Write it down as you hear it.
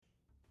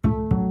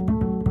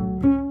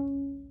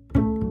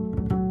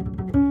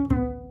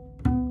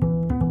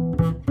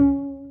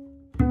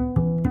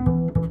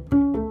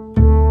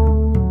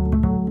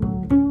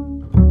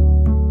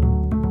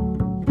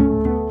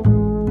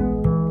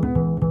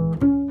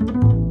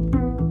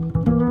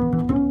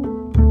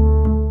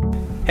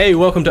Hey,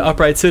 welcome to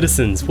Upright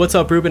Citizens. What's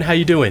up, Ruben? How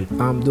you doing?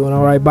 I'm doing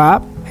all right,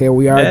 Bob. Here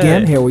we are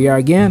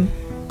again.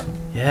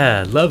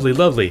 Yeah,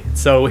 lovely.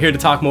 So we're here to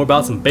talk more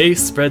about some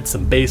bass, spread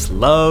some bass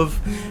love,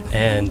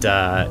 and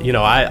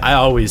I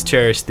always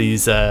cherish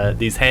these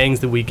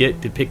hangs that we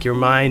get to pick your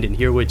mind and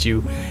hear what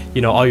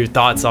all your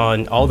thoughts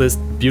on all this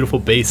beautiful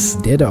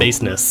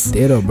bassness.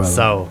 Ditto, brother.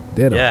 So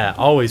Ditto. Yeah,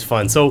 always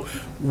fun. So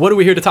what are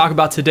we here to talk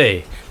about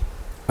today?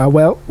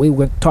 Well, we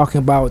were talking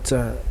about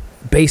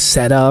bass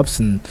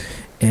setups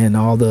and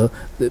all the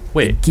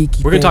Wait,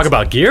 geeky. We're gonna talk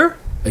about gear?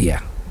 Yeah.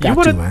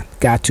 Man.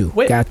 Got to.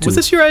 Wait, was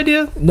this your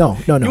idea? No.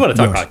 You want to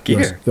talk about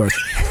gear? Yours.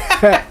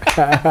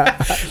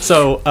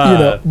 So,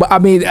 but I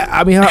mean,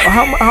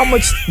 how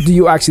much do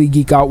you actually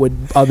geek out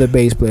with other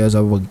bass players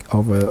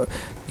over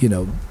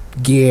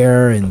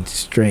gear and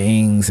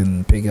strings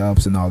and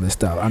pickups and all this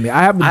stuff? I mean,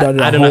 I haven't done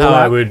it. I don't know how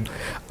I would.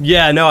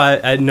 Yeah, no,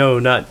 I no,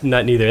 not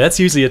neither. That's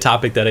usually a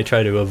topic that I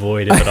try to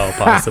avoid if at all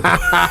possible.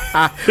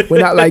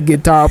 We're not like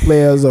guitar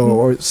players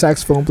or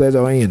saxophone players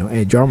or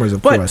and drummers,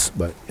 of course.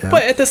 But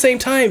at the same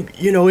time,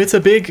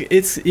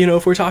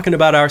 if we're talking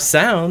about our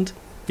sound,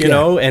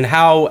 and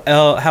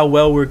how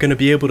well we're going to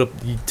be able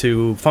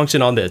to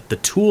function on the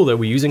tool that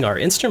we're using, our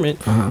instrument,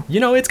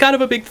 it's kind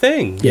of a big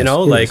thing,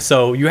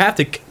 so you have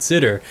to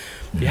consider.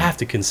 You have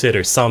to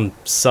consider some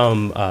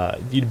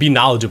you'd be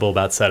knowledgeable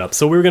about setup.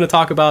 So we're going to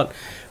talk about,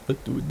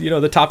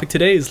 the topic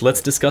today is let's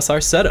discuss our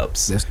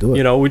setups. Let's do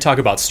it. We talk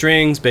about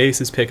strings,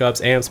 basses,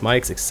 pickups, amps,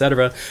 mics,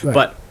 etc. Right.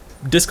 But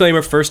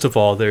disclaimer, first of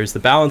all, there's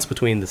the balance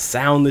between the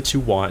sound that you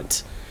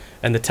want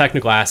and the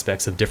technical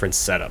aspects of different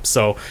setups.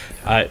 So,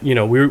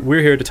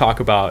 we're here to talk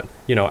about,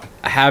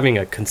 having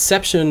a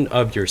conception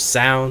of your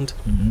sound,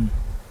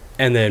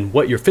 and then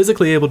what you're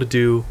physically able to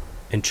do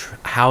and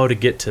how to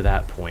get to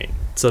that point.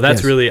 So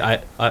that's really,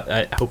 I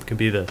hope, can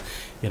be the,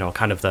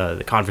 kind of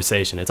the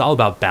conversation. It's all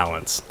about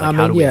balance. Like,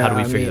 how do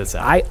we figure this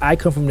out? I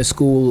come from the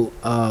school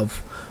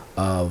of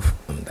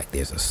like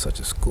there's such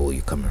a school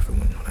you're coming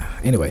from.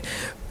 Anyway,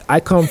 I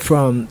come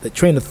from the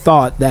train of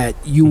thought that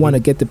you want to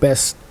get the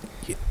best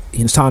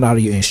sound out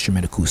of your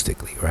instrument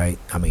acoustically, right?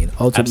 I mean,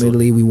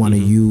 ultimately, we want to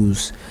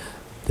use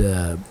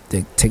the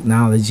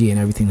technology and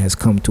everything that's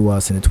come to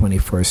us in the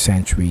 21st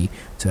century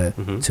to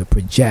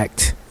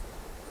project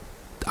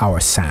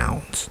our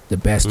sounds the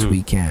best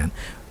we can.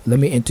 Let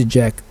me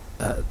interject.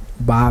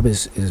 Bob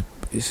is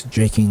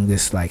drinking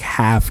this like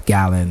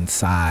half-gallon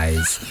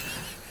size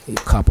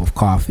cup of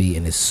coffee,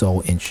 and it's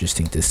so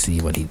interesting to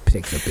see when he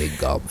takes a big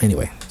gulp.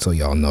 Anyway, so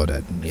y'all know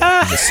that he's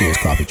a serious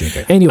coffee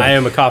drinker. Anyway, I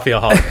am a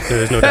coffeeaholic.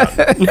 There is no doubt.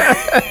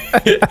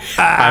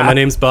 Hi, my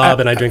name's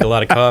Bob, and I drink a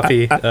lot of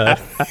coffee.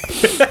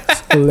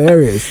 It's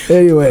hilarious.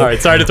 Anyway, all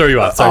right. Sorry to throw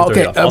you off.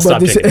 I'll stop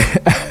taking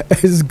it.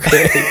 This is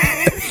great.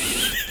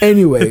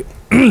 Anyway,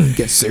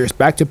 get serious.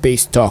 Back to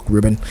bass talk,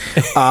 Ruben.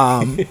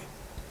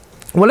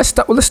 Well, let's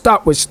start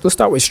with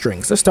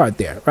strings. Let's start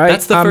there, right?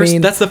 That's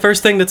the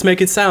first thing that's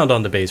making sound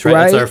on the bass,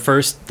 right?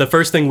 That's the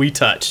first thing we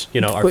touch.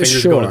 Our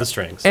fingers go to the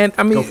strings. And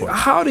I mean,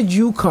 how did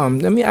you come?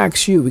 Let me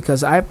ask you,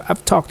 because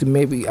I've talked to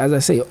maybe, as I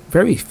say,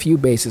 very few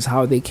bassists,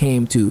 how they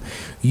came to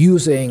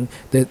using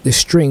the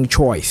string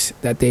choice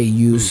that they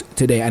use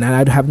today, and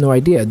I have no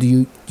idea.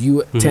 Do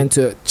you tend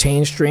to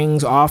change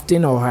strings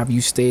often, or have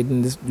you stayed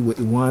in this with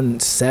one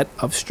set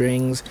of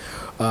strings,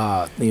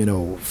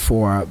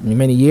 for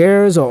many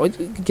years? Or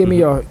give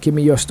me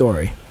your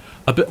story.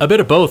 A bit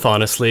of both,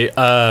 honestly.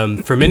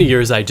 For many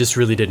years, I just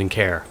really didn't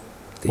care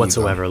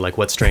whatsoever, like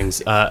what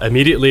strings.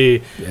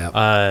 Immediately,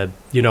 I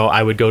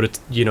would go to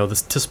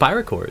to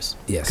Spiracores,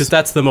 yes, because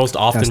that's the most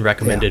often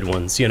recommended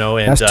ones. And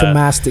that's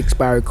Tomastic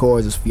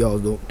Spiracores. If y'all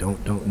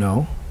don't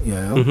know,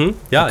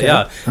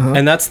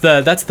 and that's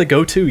the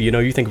go-to.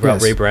 You think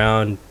about Ray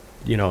Brown,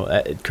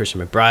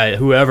 Christian McBride,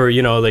 whoever,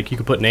 like you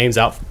could put names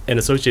out and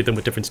associate them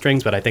with different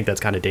strings, but I think that's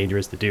kind of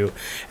dangerous to do.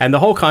 And the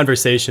whole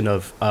conversation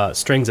of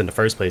strings in the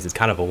first place is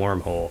kind of a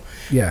wormhole,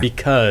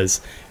 because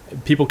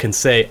people can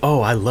say,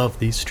 "Oh, I love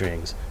these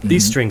strings.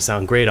 These strings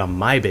sound great on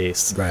my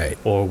bass, right,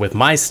 or with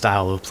my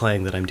style of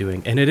playing that I'm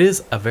doing." And it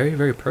is a very,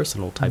 very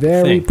personal type of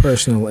thing. Very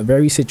personal and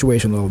very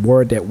situational. A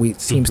word that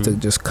seems to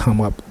just come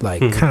up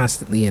like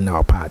constantly in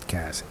our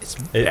podcast. It's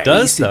very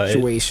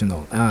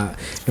situational.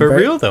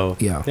 Real though.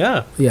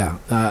 Yeah.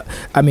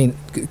 I mean,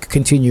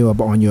 continue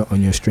on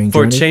your string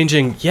for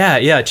journey.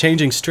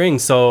 changing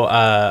strings. So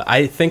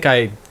I think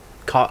I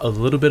caught a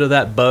little bit of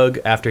that bug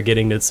after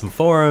getting to some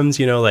forums.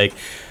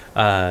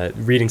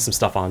 Reading some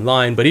stuff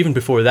online, but even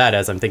before that,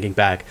 as I'm thinking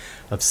back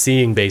of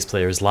seeing bass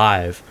players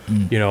live,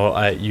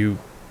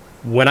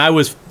 when I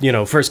was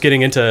first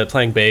getting into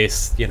playing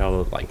bass,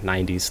 like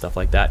 90s stuff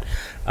like that,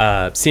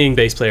 seeing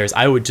bass players,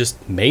 I would just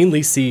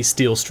mainly see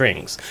steel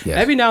strings. Yes.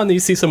 Every now and then you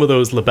see some of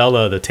those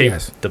labella, the tape,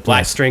 the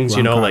black strings,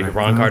 like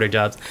Ron Carter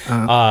jobs.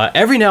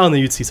 Every now and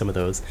then you'd see some of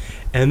those,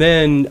 and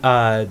then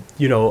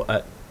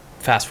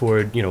fast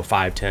forward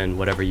 5, 10,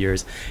 whatever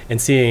years,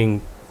 and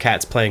seeing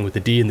cats playing with the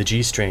D and the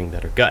G string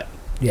that are gut.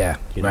 Yeah,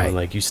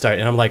 like you start,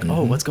 and I'm like,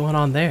 oh, what's going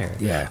on there?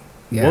 Yeah.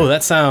 Yeah. whoa,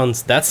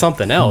 that's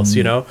something else,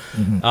 you know.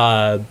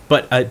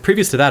 But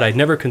previous to that, I'd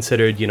never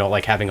considered, you know,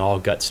 like having all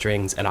gut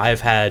strings, and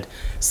I've had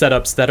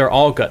setups that are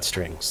all gut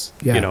strings,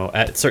 Yeah. you know,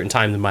 at certain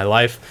times in my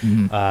life,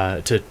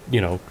 to,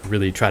 you know,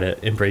 really try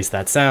to embrace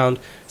that sound.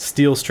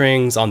 Steel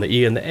strings on the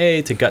E and the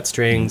A to gut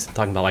strings,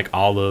 talking about like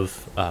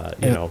olive,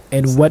 you know.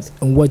 And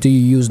what do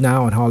you use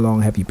now, and how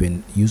long have you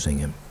been using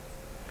him?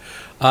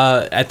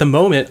 At the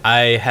moment,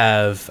 I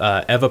have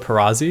Eva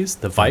Perazzis,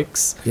 the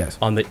Vikes, Yes.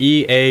 on the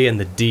E, A, and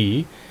the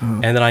D,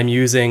 and then I'm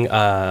using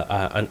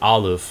an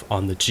olive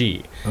on the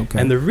G. Okay.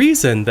 And the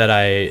reason that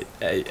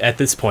at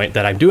this point,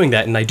 that I'm doing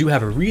that, and I do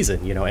have a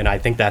reason, you know, and I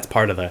think that's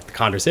part of the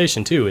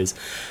conversation too, is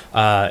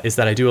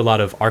that I do a lot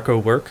of arco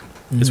work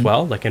as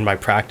well, like in my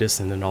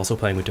practice, and then also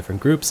playing with different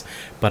groups.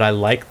 But I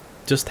like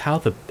just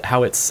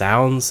how it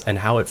sounds and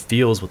how it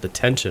feels with the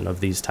tension of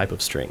these type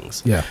of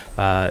strings. Yeah.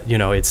 You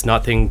know, it's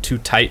nothing too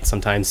tight.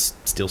 Sometimes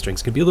steel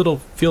strings can be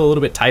feel a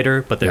little bit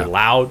tighter, but they're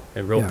loud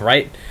and real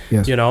bright.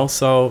 Yes. You know,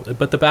 so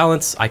but the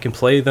balance, I can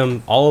play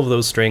them, all of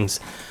those strings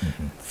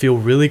feel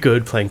really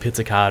good playing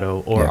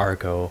pizzicato or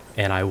arco,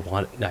 and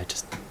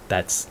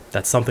that's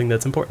something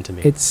that's important to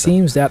me. It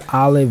seems that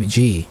Olive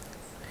G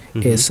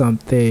is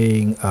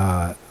something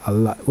a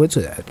lot. What's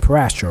it?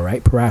 Parastro,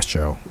 right?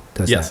 Parastro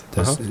does Yes.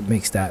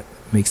 that.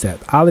 Makes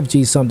that Olive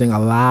G is something a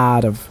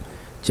lot of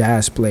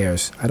jazz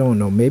players, I don't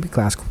know, maybe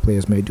classical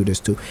players may do this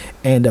too,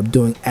 end up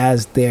doing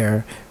as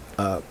their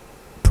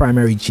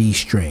primary G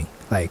string.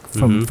 Like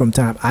from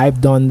time, I've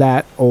done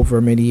that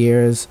over many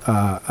years.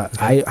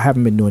 I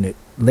haven't been doing it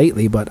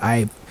lately, but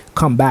I've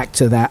come back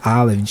to that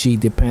Olive G,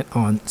 depend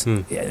on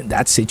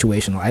that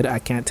situational. I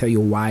can't tell you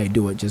why I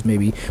do it. Just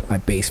maybe my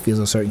bass feels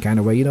a certain kind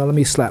of way. You know, let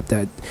me slap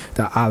the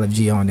Olive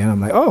G on there. And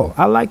I'm like, oh,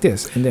 I like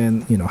this. And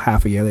then, you know,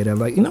 half a year later, I'm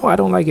like, you know, I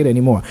don't like it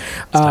anymore.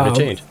 It's time to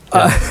change.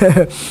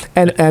 Yeah.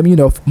 And you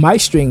know, my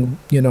string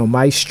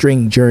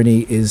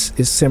journey is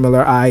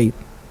similar. I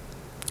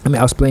mean,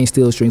 I was playing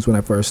steel strings when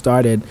I first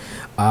started,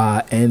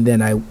 and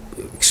then I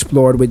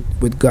explored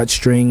with gut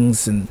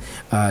strings and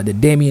the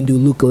Damien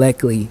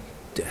Dulukuleki.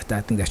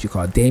 I think that's you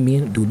call it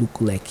Damien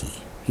Dulukuleki.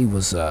 He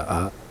was,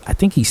 I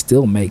think he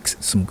still makes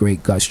some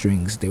great gut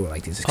strings. They were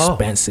like these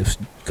expensive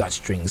gut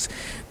strings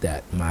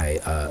that my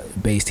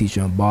bass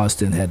teacher in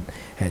Boston had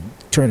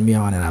turned me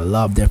on, and I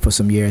loved them for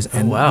some years.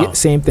 And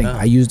same thing,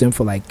 I used them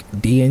for like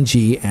D and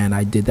G, and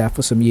I did that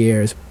for some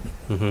years.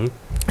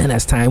 And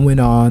as time went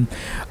on,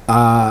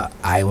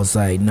 I was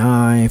like,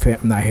 nah, I'm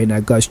not hearing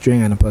that gut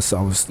string. And plus,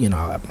 I was, you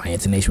know, my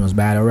intonation was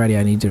bad already.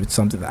 I need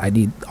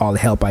all the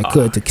help I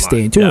could to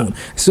stay in tune. Yeah.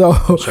 So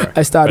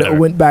I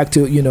went back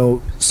to, you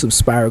know, some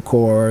spiral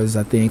chords,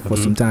 I think, for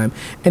some time.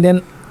 And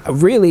then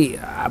really,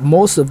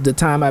 most of the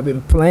time I've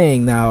been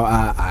playing now,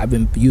 I've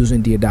been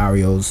using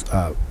Diodario's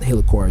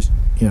helichords,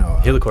 you know,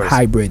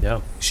 hybrid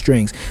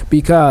strings,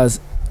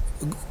 because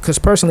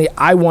personally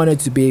I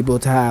wanted to be able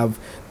to have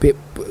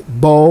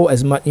bow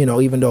as much, you know,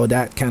 even though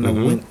that kind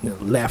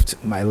of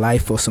left my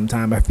life for some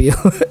time, I feel,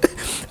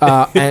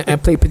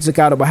 and play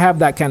pizzicato, but have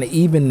that kind of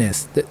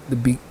evenness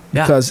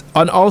because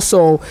and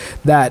also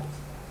that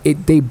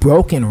they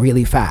broke in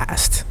really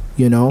fast,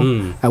 you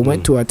know. I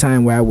went to a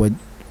time where I would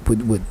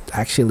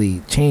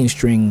actually change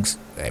strings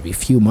every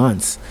few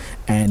months,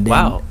 and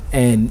then,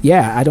 and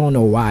I don't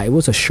know why. It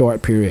was a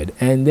short period,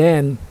 and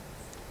then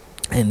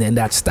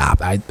that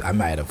stopped. I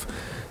might have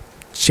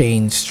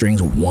changed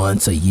strings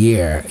once a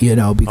year, you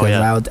know, because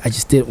I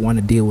just didn't want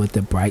to deal with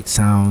the bright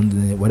sound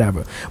and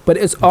whatever. But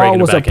it's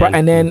always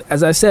and then,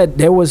 as I said,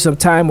 there was some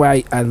time where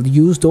I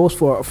used those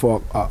for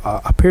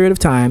a period of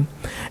time,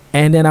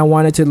 and then I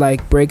wanted to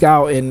like break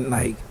out and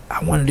like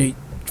I wanted to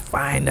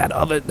find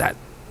that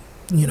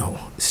you know,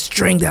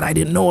 string that I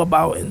didn't know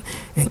about and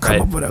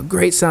come up with a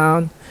great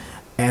sound.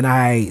 And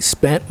I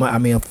spent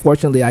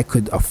unfortunately I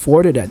could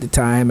afford it at the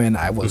time, and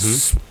I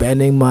was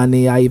spending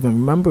money. I even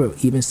remember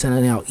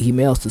sending out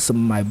emails to some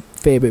of my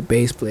favorite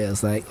bass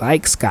players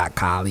like Scott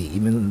Colley,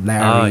 even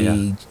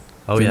Larry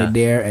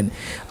there, and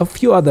a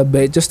few other,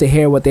 but just to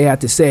hear what they had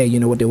to say, you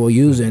know, what they were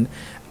using.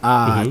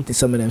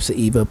 Some of them,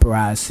 Eva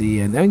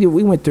Perazzi, and I mean,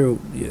 we went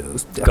through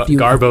a few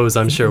Garbos,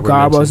 I'm sure.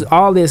 Garbos,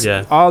 all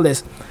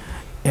this,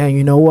 and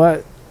you know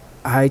what?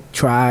 I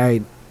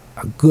tried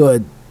a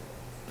good,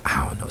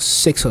 I don't know,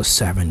 6 or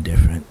 7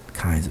 different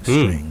kinds of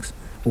strings.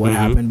 What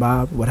happened,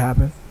 Bob? What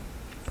happened?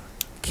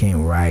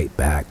 Came right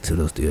back to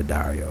those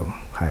Diodario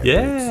hybrids.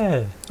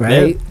 Yeah.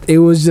 Right? Yeah. It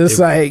was just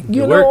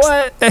you know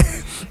what?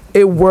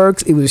 It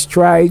works. It was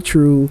tried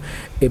true.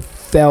 It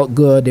felt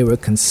good. They were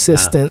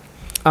consistent.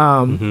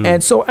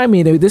 And so, I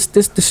mean,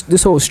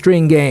 this whole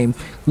string game,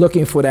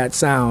 looking for that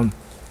sound,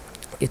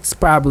 it's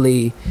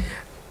probably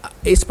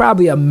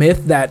a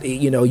myth that,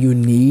 you know, you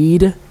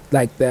need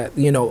like that,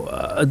 you know,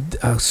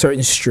 a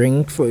certain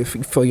string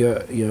for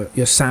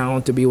your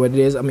sound to be what it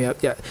is. I mean,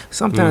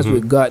 sometimes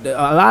with gut, a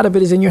lot of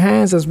it is in your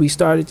hands, as we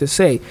started to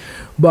say,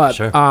 but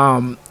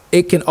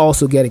it can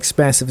also get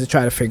expensive to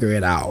try to figure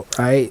it out,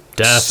 right?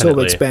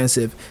 Definitely. So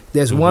expensive.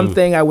 There's one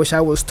thing I wish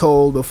I was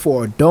told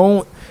before: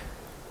 don't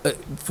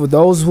for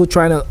those who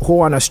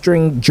are on a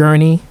string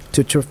journey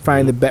to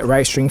find the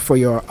right string for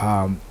your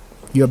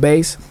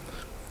bass.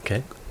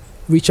 Okay.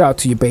 Reach out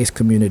to your bass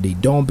community.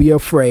 Don't be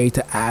afraid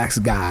to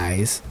ask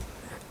guys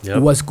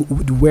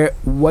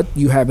what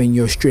you have in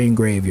your string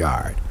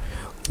graveyard.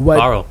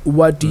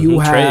 What do you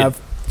have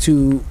if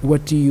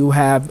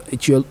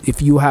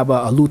you have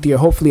a luthier?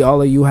 Hopefully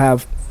all of you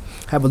have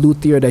a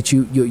luthier that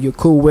you're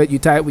cool with, you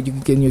tight with,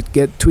 you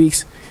get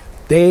tweaks.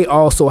 They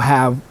also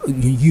have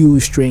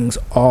used strings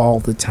all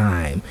the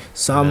time.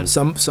 Some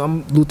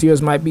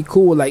luthiers might be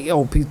cool, like,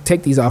 oh,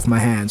 take these off my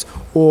hands,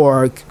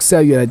 or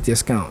sell you at a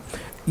discount.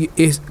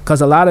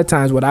 Because a lot of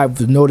times what I've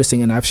been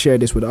noticing, and I've shared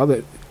this with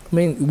other,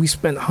 we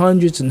spent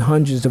hundreds and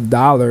hundreds of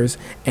dollars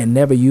and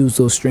never use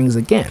those strings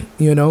again.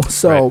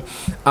 So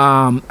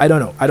right. I don't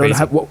know. I don't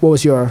know. What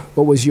was your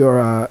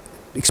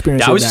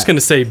experience? Yeah, I was just gonna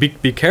say,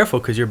 be careful,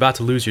 because you're about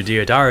to lose your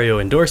Diodario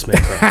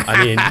endorsement.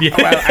 I mean,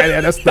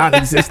 that's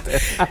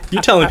non-existent.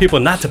 You're telling people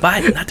not to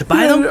buy them.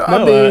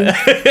 No,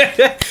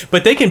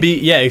 but they can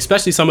be,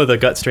 especially some of the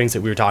gut strings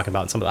that we were talking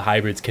about. Some of the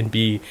hybrids can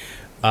be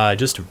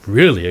just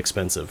really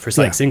expensive for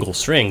single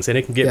strings, and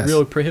it can get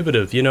real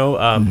prohibitive.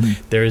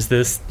 There's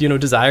this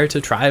desire to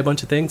try a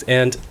bunch of things,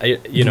 and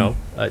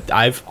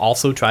I've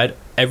also tried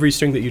every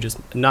string that you just,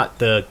 not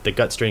the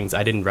gut strings.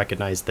 I didn't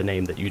recognize the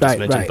name that you just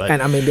mentioned, but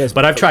and there's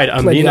I've tried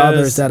plenty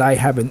others that I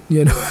haven't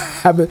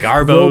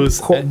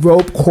Garbos,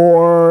 rope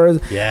cores.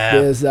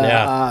 There's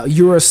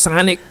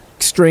Eurosonic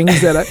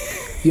strings that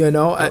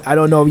I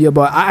don't know you,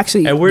 but I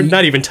actually, and we're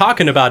not even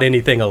talking about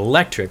anything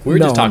electric. We're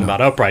just talking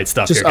about upright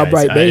stuff. Just here, guys.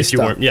 Upright bass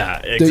stuff.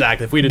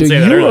 Exactly. If we didn't say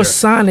that earlier, the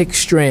Eurosonic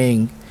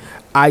string,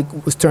 I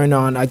was turned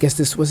on. I guess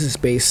this was his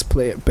bass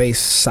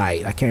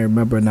site. I can't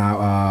remember now.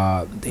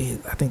 I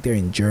think they're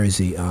in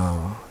Jersey.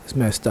 It's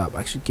messed up.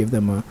 I should give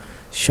them a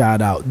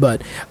shout out.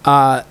 But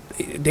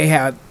they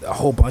had a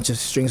whole bunch of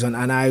strings on,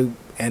 and I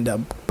end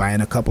up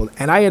buying a couple,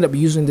 and I end up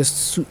using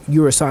this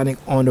Eurosonic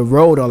on the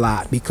road a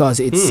lot, because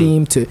it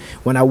seemed to,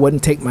 when I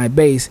wouldn't take my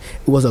bass,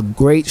 it was a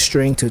great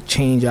string to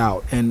change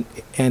out and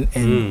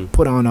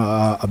put on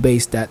a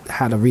bass that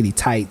had a really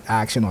tight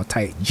action or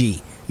tight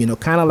G,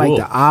 kind of like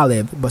the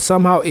Olive, but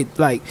somehow it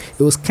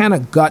was kind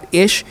of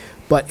gut-ish,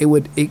 but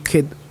it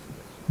could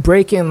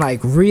break in like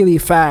really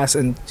fast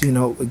and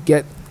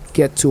get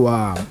to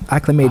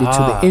acclimated to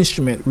the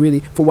instrument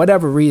really for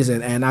whatever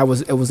reason, and I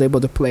was able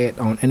to play it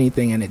on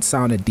anything, and it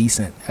sounded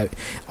decent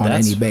on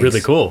any bass. That's really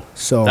cool.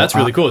 So that's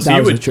really cool.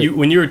 So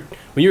when you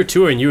were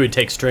touring, you would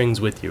take strings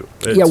with you.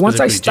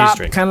 Once I stopped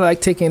kind of like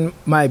taking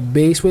my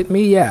bass with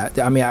me,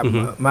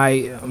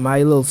 my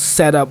little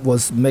setup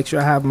was make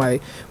sure I have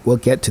we'll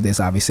get to this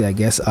obviously, I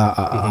guess,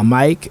 a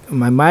mic,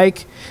 my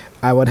mic.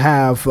 I would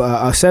have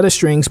a set of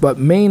strings, but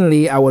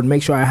mainly I would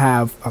make sure I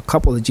have a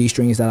couple of G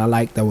strings that I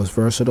like that was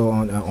versatile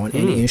on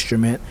any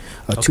instrument,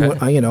 a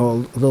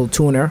little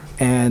tuner,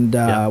 and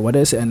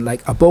and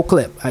like a bow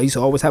clip. I used to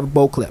always have a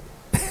bow clip.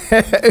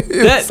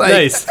 That's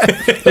nice.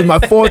 With my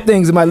 4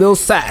 things in my little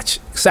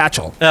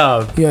satchel.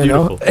 Oh,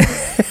 beautiful.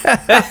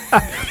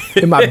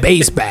 In my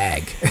bass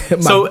bag.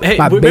 So hey,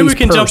 maybe we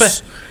can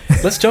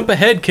let's jump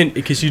ahead,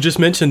 because you just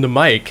mentioned the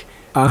mic.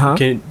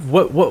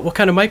 What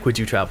kind of mic would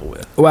you travel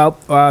with? Well,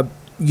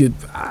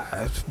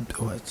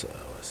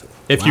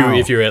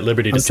 if you're at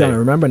liberty to say. I'm trying to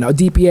remember now.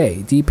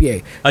 DPA.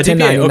 DPA. Okay,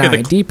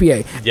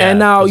 DPA. Yeah, and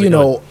now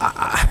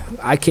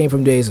I came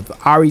from days of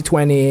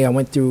RE20. I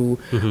went through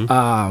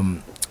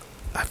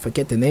I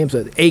forget the names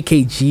of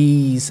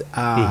AKGs.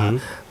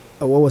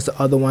 What was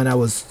the other one I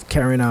was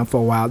carrying on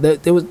for a while?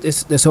 There was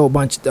this whole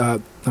bunch.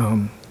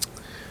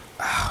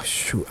 Oh,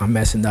 shoot, I'm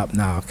messing up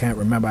now. I can't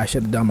remember. I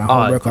should have done my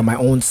homework on my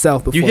own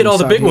self before. You hit all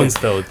the big ones,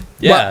 though.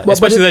 Yeah,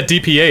 especially that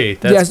DPA.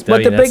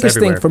 But the biggest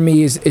thing for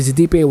me is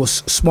the DPA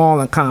was small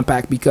and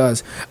compact,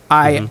 because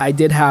I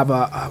did have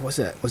was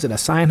it a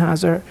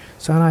Sennheiser,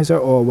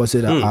 or was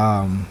it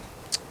a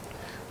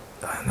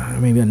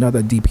maybe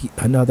another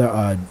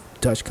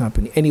Dutch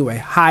company.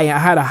 Anyway, I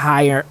had a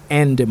higher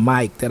end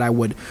mic that I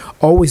would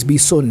always be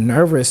so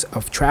nervous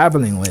of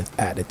traveling with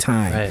at the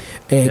time, right.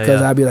 And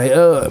because I'd be like,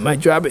 oh, my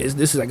job this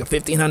is like a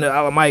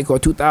 $1,500 mic or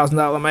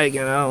 $2,000 mic,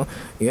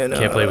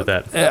 Can't play with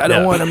that. I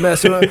don't want to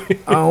mess with it.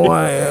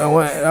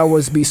 I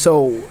always be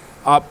so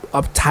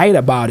uptight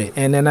about it.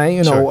 And then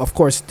of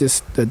course, the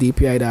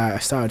DPI that I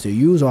started to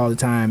use all the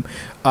time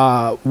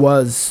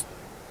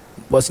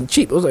wasn't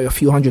cheap. It was like a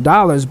few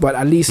 $100s, but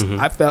at least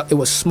I felt it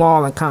was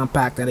small and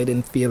compact, and it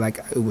didn't feel like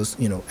it was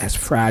as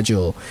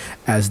fragile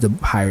as the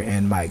higher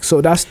end mic.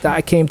 So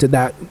I came to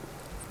that.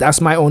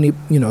 That's my only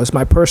it's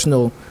my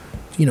personal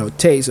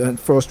taste and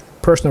first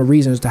personal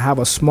reasons to have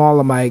a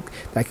smaller mic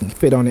that can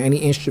fit on any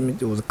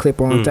instrument. It was a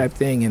clip-on type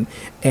thing,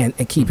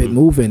 and keep it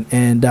moving,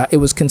 and it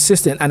was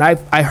consistent. And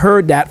I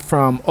heard that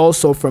from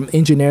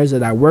engineers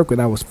that I work with.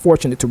 I was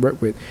fortunate to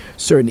work with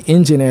certain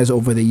engineers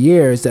over the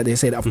years that they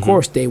said, of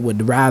course, they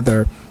would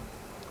rather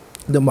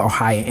the more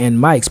higher end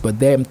mics, but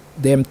they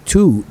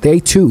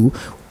too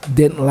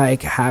didn't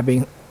like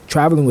having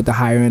traveling with the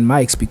higher end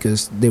mics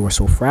because they were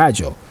so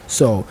fragile.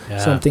 So Yeah.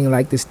 something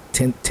like this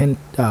 10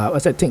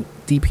 what's that thing?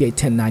 DPA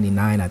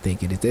 1099, I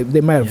think it is.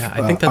 They might have Yeah,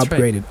 I think that's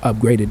right.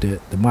 upgraded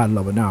the model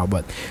of it now,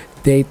 but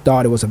they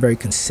thought it was a very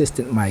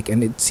consistent mic,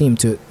 and it seemed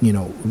to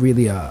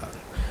really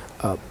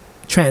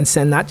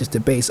transcend not just the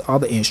bass, all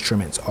the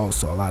instruments,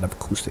 also a lot of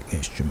acoustic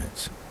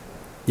instruments.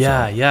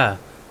 Yeah, So, yeah.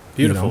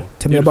 Beautiful.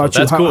 Tell me Beautiful. about you.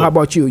 That's How, cool. how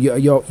about you?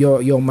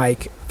 Your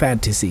mic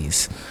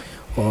fantasies.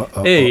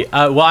 Hey,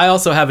 well, I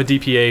also have a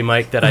DPA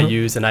mic that I Uh-huh.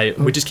 use, and I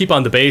would just keep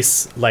on the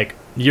bass like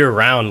year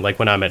round, like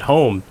when I'm at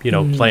home,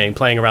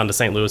 playing around the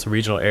St. Louis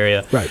regional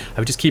area. Right. I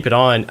would just keep it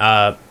on,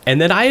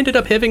 and then I ended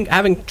up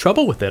having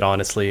trouble with it.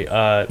 Honestly,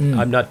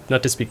 I'm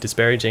not to speak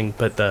disparaging,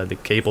 but the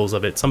cables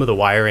of it, some of the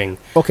wiring.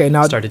 Okay,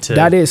 now started to-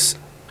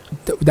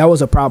 that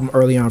was a problem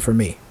early on for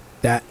me.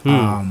 That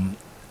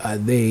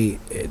the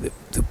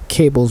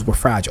cables were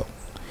fragile.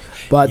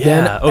 But Yeah,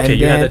 then okay, and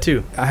you had then that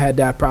too. I had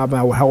that problem.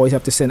 I would always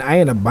have to send. I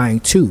ended up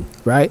buying two,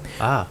 right?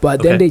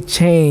 But then okay. they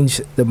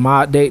changed the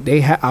mod.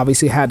 They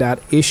obviously had that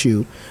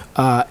issue,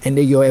 and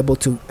then you're able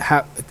to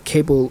have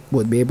cable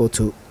would be able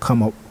to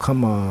come.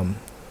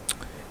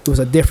 It was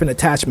a different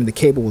attachment. The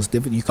cable was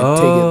different. You could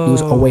take it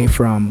loose away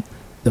from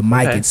the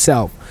mic Okay.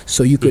 itself,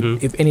 so you could,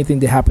 Mhm. if anything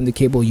did happen to the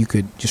cable, you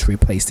could just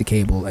replace the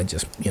cable and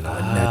just and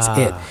that's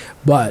it.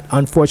 But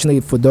unfortunately,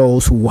 for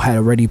those who had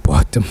already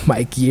bought the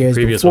mic years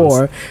Previous before.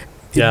 ones.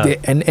 Yeah.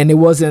 And it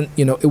wasn't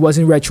it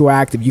wasn't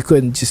retroactive. You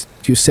couldn't just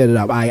set it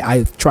up.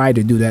 I tried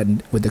to do that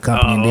with the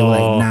company, and they were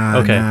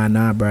like, okay.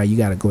 nah, bro, you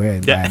got to go ahead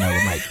and Yeah. buy another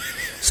mic.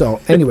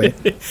 So anyway,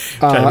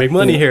 Trying to make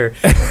money here.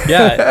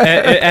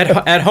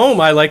 Yeah, at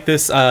home I like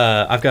this.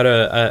 I've got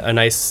a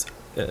nice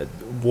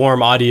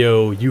Warm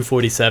Audio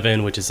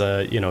U47, which is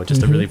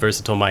just a really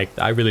versatile mic.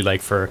 I really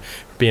like for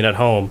being at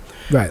home.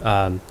 Right.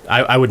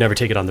 I would never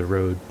take it on the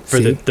road for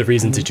See? the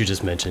reasons that you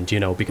just mentioned.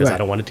 Because I Right.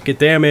 don't want it to get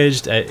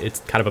damaged. It's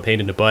kind of a pain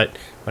in the butt,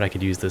 but I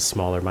could use this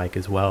smaller mic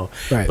as well.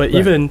 Right, But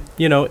right.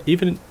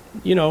 even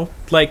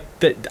like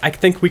that, I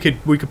think we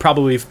could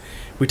probably.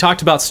 We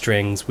talked about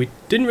strings. We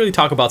didn't really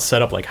talk about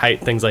setup, like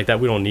height, things like that.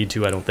 We don't need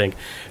to, I don't think.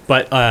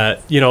 But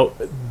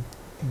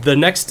the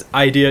next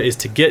idea is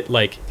to get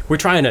we're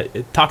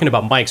talking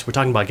about mics. We're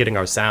talking about getting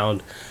our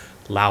sound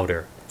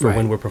louder for Right.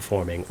 when we're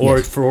performing or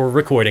Yes. for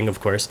recording, of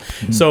course.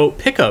 So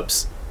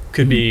pickups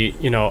could be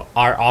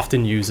are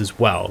often used as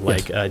well,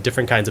 like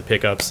different kinds of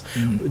pickups.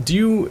 Do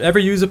you ever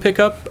use a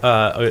pickup?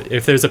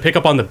 If there's a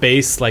pickup on the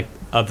bass, like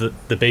of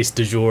the bass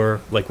du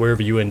jour, like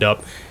wherever you end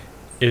up.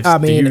 I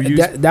Do you mean,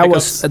 use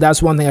pickups? that's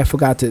one thing I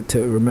forgot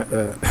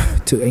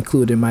to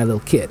include in my little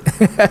kit.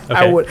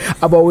 I Okay.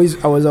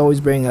 was always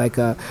bringing like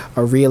a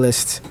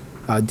realist,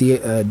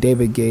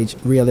 David Gage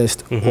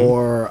realist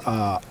or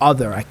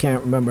other. I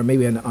can't remember.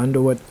 Maybe an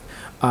Underwood.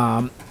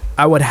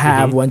 I would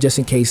have one just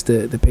in case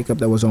the pickup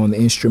that was on the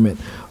instrument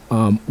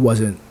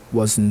wasn't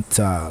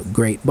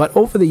great. But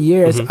over the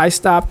years, I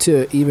stopped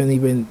to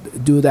even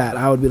do that.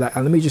 I would be like,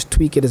 let me just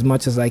tweak it as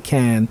much as I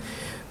can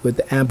with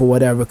the amp or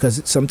whatever,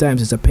 because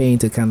sometimes it's a pain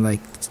to kind of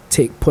like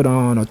put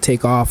on or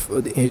take off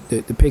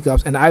the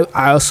pickups. And I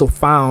also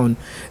found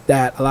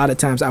that a lot of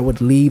times I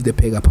would leave the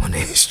pickup on the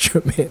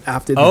instrument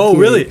after the gig.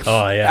 Really?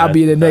 Oh, yeah. I'll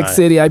be in the next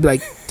city. I'd be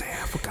like,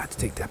 damn, I forgot to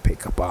take that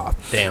pickup off.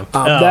 Damn.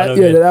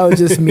 That was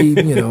just me,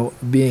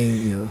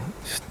 being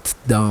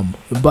dumb.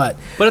 But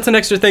it's an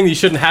extra thing that you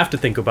shouldn't have to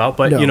think about.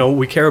 But No.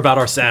 we care about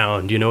our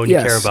sound, and you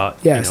care about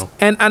yes.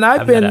 And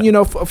I've having been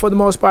that for the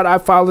most part,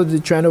 I've followed the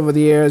trend over the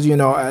years.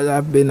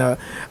 I've been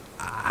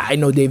I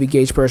know David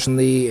Gage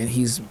personally, and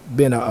he's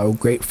been a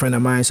great friend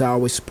of mine. So I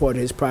always support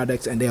his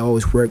products, and they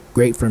always work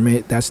great for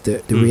me. That's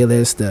the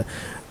Realist,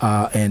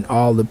 and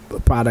all the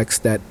products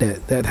that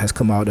has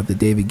come out of the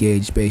David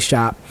Gage bass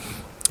shop.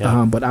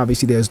 Yeah. But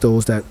obviously, there's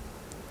those that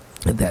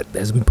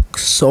there's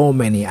so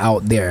many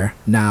out there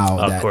now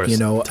Of that course,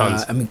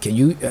 tons. I mean, can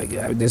you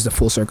there's the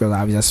Full Circle,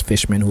 obviously that's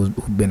Fishman who's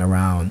been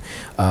around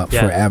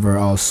forever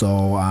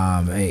also.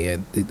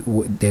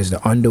 There's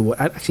the Underwood.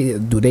 Actually,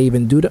 do they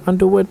even do the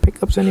Underwood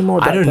pickups anymore?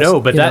 I don't know,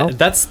 but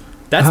that's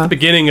the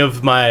beginning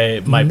of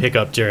my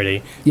pickup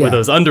journey. Yeah. Were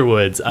those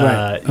Underwoods,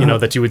 Right.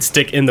 that you would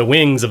stick in the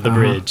wings of the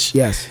bridge.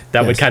 Yes,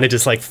 That would yes. kind of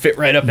just like fit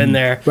right up in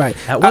there. Right.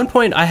 At one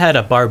point, I had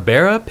a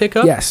Barbera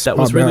pickup. Yes, that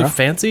was really Barbera.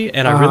 fancy,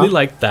 and I really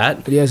liked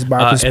that. Yes,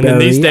 Barkus and Berry, then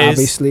these days,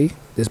 obviously.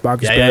 There's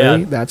Barkus Yeah, Berry.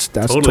 yeah. That's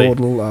Totally.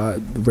 total.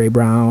 Ray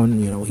Brown,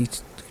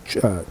 he's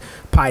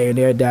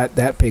pioneered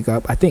that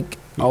pickup. I think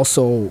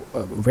also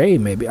Ray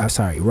maybe.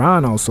 Sorry,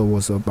 Ron also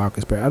was a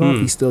Barkus Berry. I don't know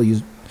if he still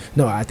used.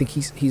 No, I think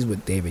he's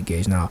with David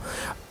Gage now.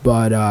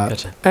 But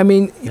Gotcha. I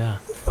mean, Yeah.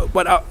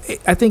 but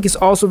I think it's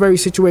also very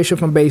situational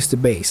from bass to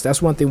bass.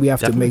 That's one thing we have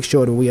to Definitely. make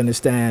sure that we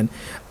understand,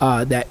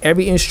 that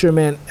every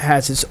instrument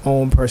has its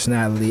own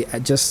personality,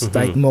 just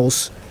like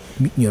most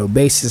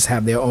bassists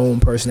have their own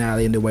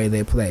personality in the way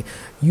they play.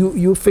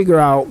 You figure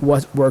out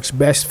what works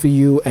best for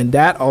you, and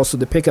that also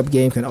the pickup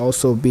game can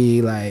also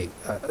be like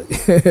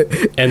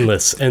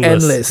Endless.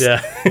 endless.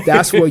 Yeah.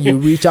 That's where you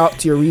reach out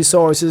to your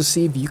resources,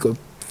 see if you could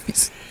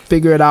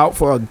figure it out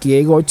for a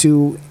gig or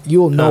two,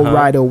 you'll know Uh-huh.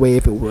 right away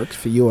if it works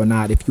for you or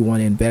not, if you want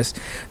to invest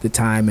the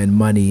time and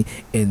money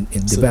in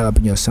So-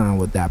 developing your sound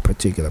with that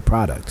particular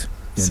product.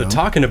 you So know?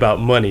 talking about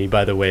money,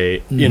 by the way,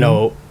 you Mhm.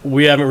 know,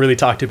 we haven't really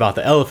talked about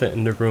the elephant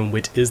in the room,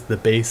 which is the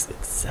bass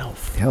itself.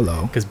 Hello.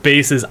 Because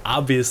basses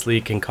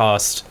obviously can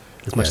cost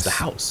as much as Yes.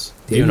 the house.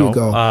 There you you know?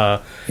 go.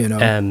 You know,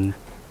 And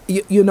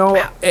you know,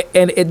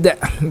 and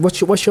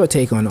what's your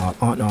take on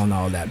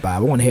all that, Bob?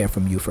 I want to hear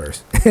from you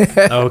first.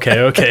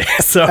 okay.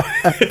 So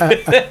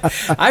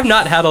I've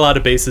not had a lot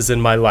of basses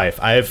in my life.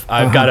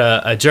 I've got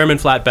a German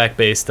flatback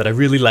bass that I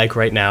really like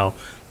right now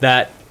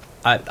that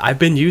I've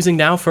been using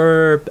now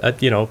for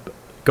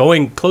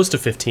going close to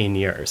 15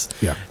 years.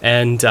 Yeah.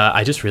 And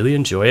I just really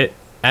enjoy it.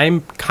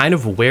 I'm kind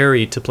of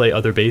wary to play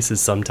other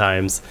basses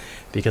sometimes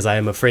because I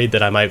am afraid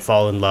that I might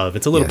fall in love.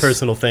 It's a little Yes.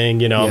 personal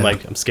thing, Yeah.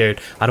 I'm scared.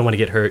 I don't want to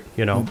get hurt,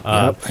 Yep,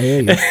 I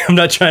hear you. I'm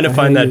not trying to I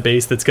find hear that you.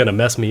 bass that's going to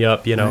mess me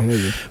up, I hear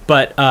you.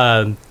 But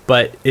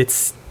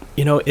it's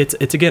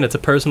it's again, it's a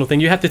personal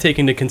thing. You have to take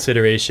into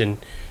consideration.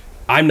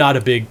 I am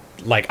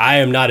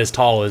not as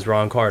tall as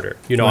Ron Carter.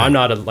 Right. I'm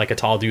not a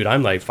tall dude.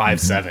 I'm like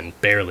 5'7",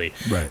 barely.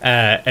 Right.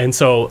 And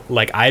so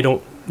I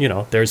don't.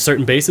 There's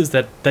certain basses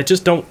that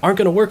just aren't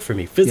going to work for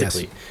me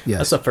physically. Yes.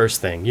 That's the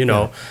first thing.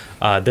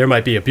 There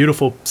might be a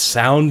beautiful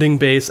sounding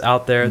bass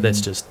out there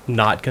that's just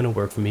not going to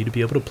work for me to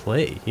be able to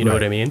play. You know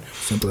Right. what I mean?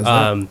 Simple as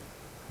that.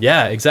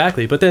 Yeah,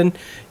 exactly. But then,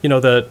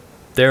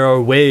 there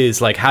are ways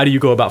how do you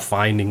go about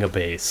finding a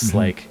bass?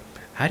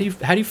 How do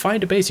you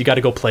find a bass? You got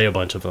to go play a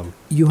bunch of them.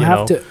 You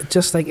have to,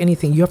 just like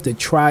anything, you have to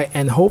try,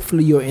 and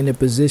hopefully you're in a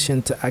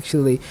position to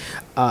actually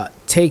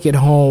take it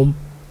home.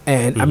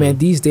 And I mean,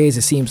 these days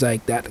it seems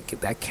like that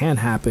can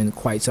happen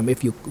quite some.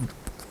 If you're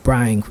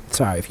buying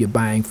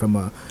from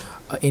a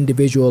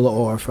individual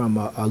or from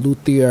a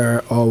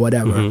luthier or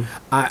whatever.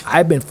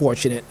 I've been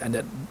fortunate, and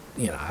that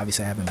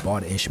obviously I haven't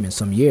bought an instrument in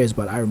some years,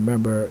 but I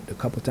remember the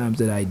couple times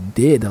that I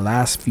did, the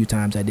last few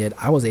times I did,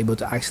 I was able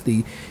to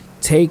actually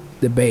take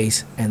the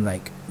bass and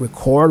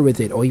record with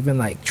it, or even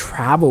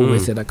travel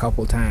with it a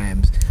couple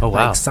times. Oh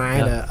wow!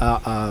 Sign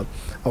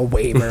a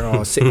waiver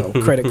or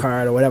credit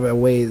card or whatever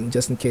way,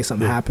 just in case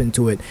something happened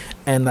to it,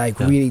 and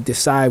really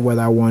decide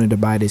whether I wanted to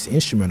buy this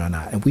instrument or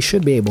not. And we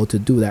should be able to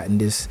do that in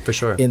this For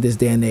sure. in this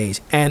day and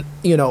age. And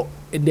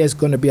there's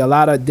going to be a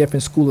lot of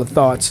different school of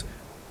thoughts.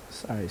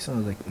 Sorry, it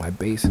sounds like my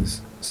bass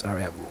is.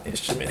 Sorry, I have an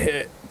instrument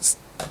here. It's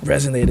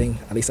resonating.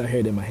 At least I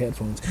heard it in my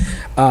headphones.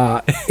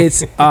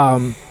 It's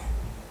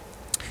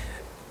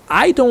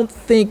I don't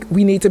think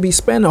we need to be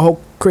spending a whole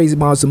crazy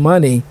amounts of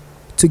money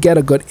to get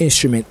a good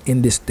instrument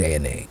in this day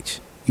and age.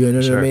 You know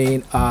what Sure. I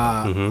mean?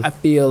 I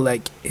feel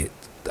like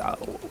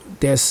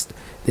there's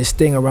this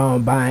thing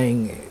around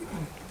buying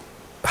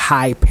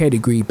high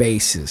pedigree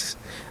basses.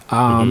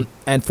 And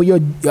for your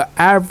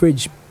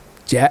average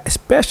jazz,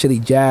 especially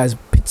jazz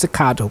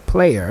pizzicato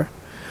player,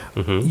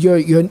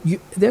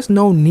 there's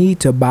no need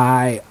to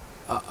buy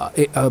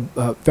a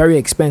very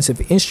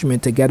expensive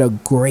instrument to get a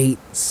great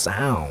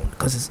sound,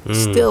 because it's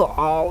still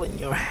all in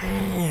your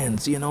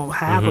hands.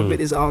 Half of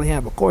it is all you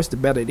have. Of course, the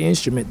better the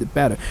instrument, the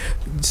better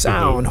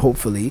sound,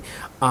 hopefully.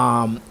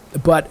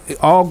 But it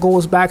all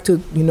goes back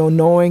to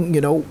knowing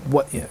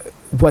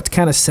what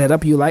kind of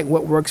setup you like,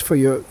 what works for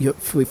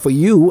for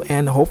you,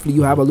 and hopefully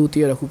you have a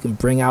luthier who can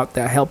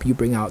help you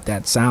bring out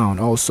that sound.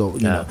 Also,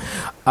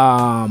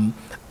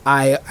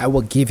 I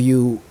will give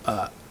you.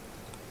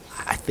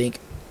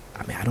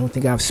 I don't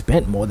think I've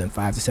spent more than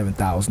 $5,000 to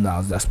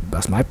 $7,000.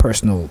 That's my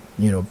personal,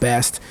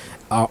 best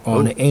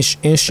on an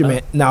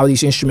instrument. Now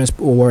these instruments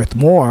are worth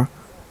more,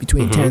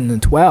 between 10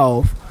 and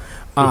 12.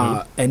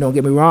 And don't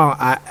get me wrong,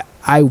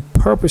 I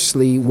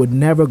purposely would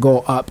never go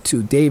up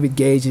to David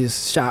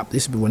Gage's shop.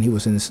 This is when he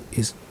was in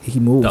he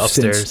moved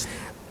upstairs to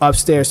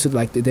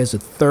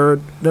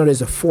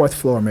there's a fourth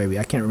floor maybe.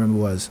 I can't remember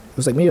what it was. It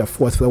was maybe a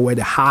fourth floor where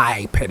the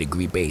high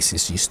pedigree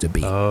basses used to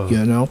be.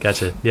 Oh,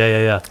 Gotcha.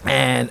 Yeah.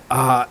 And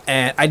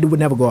I would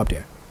never go up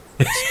there.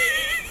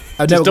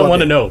 I Just don't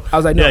want to know. I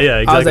was like, no. Yeah,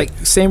 exactly. I was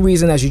like, same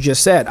reason as you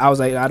just said. I was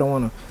like, I don't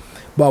want to.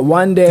 But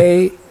one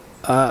day,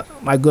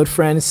 my good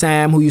friend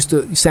Sam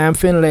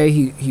Finlay,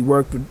 he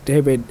worked with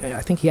David.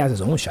 I think he has his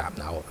own shop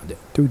now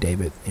through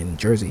David in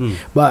Jersey.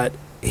 But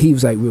he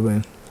was like,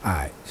 Ruben, all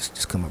right,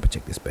 just come up and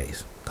check this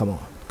bass. Come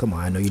on.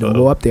 I know you don't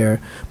go up there,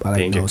 but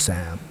no,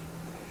 Sam.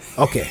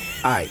 Okay,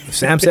 all right. If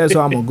Sam says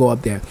so, I'm gonna go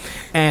up there.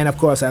 And of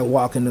course, I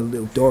walk in,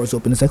 the doors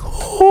open. It's like,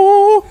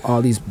 oh,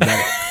 all these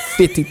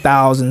 $50,000,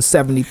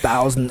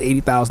 $70,000,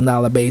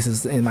 $80,000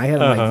 basses in my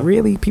head. I'm like,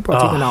 really? People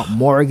are taking out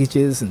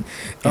mortgages and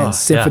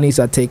symphonies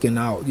are taking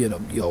out. You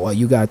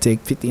gotta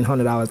take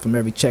 $1,500 from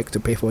every check to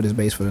pay for this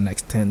bass for the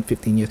next 10,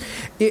 15 years.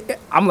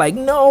 I'm like,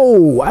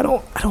 no, I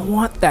don't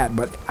want that.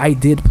 But I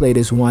did play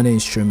this one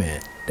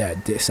instrument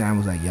that Sam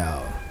was like,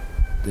 yo,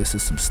 this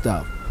is some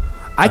stuff.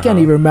 I can't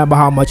even remember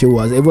how much it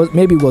was. It was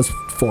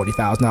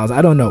 $40,000.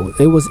 I don't know.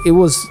 It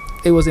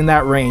was in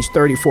that range,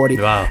 30, 40.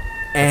 Wow.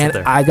 And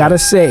I gotta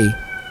say,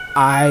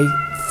 I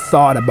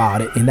thought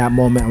about it in that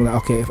moment. I'm like,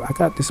 okay, if I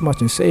got this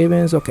much in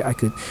savings, okay, I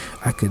could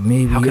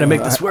maybe. How can I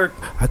make this work?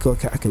 It could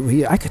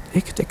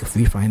take a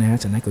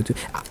refinance, and I could do.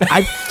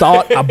 I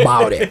thought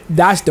about it.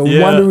 That's the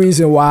one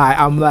reason why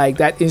I'm like,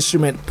 that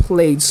instrument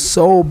played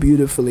so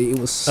beautifully. It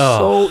was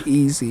so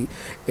easy.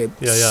 It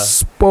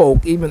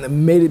spoke, even it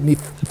made me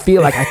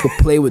feel like I could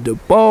play with the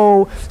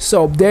bow.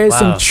 So there's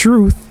some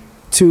truth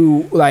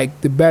to like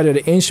the better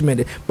the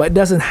instrument is, but it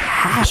doesn't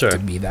have to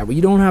be that way.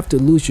 You don't have to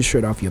lose your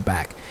shirt off your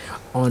back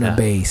on a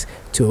bass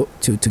to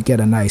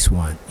get a nice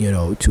one,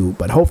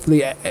 but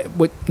hopefully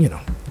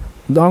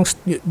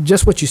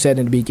just what you said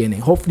in the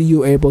beginning, hopefully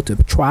you're able to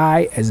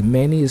try as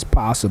many as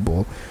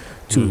possible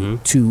to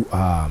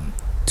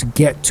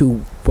get to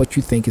what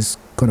you think is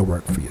going to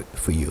work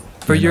for you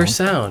for your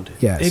sound.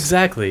 Yes,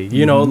 exactly.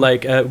 You know,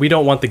 like we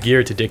don't want the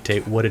gear to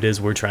dictate what it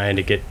is we're trying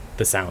to get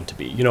the sound to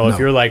be. If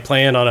you're like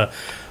playing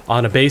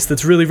on a bass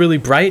that's really, really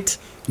bright,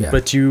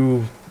 but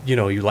you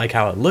like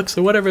how it looks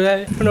or whatever,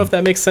 I don't know if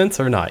that makes sense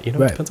or not. It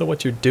depends on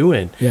what you're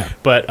doing. Yeah.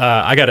 But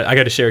I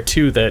gotta share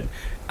too that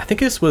I think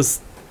this was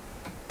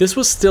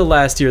still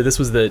last year. This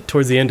was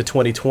towards the end of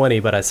 2020,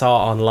 but I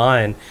saw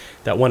online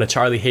that one of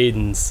Charlie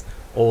Hayden's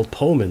old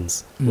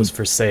Pullmans was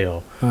for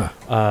sale.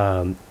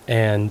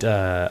 And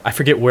I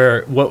forget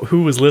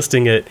who was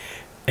listing it,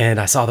 and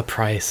I saw the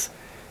price.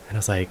 And I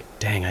was like,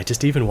 dang, I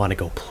just even want to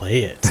go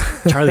play it.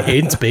 Charlie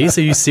Hayden's bass?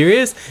 Are you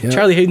serious? Yep.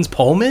 Charlie Hayden's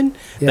Pullman?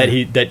 Yeah.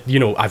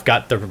 I've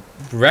got the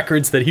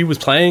records that he was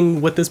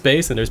playing with this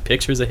bass, and there's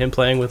pictures of him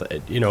playing with,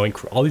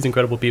 all these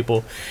incredible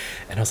people.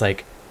 And I was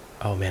like,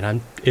 oh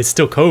man, it's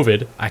still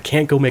COVID. I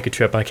can't go make a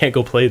trip. I can't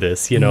go play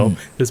this,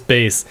 this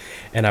bass.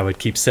 And I would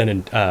keep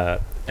sending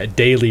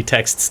daily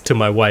texts to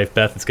my wife.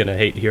 Beth is going to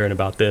hate hearing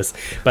about this.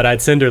 But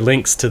I'd send her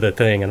links to the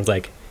thing, and I was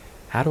like,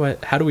 how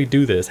do we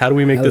do this? How do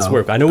we make this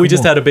work? I know we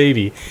just had a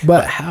baby,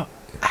 but how?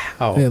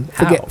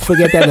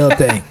 Forget that little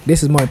thing.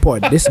 This is more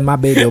important. This is my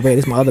baby over here.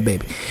 This is my other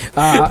baby.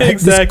 Exactly.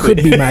 This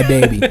could be my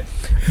baby.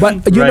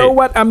 But you know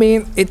what? I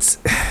mean, it's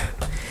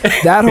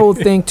that whole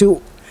thing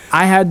too.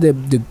 I had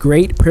the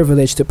great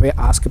privilege to play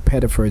Oscar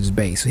Pettiford's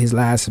bass, his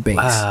last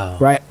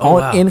bass, right?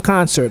 In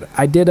concert.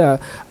 I did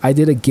a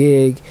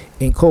gig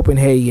in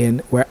Copenhagen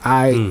where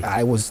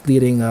I was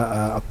leading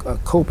a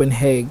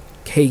Copenhagen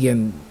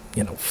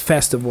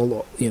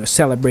festival,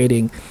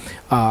 celebrating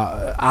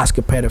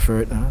Oscar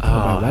Pettiford.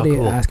 Why did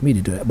you ask me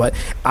to do that? But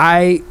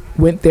I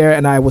went there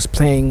and I was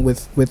playing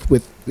with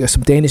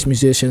some Danish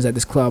musicians at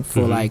this club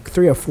for like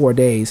 3 or 4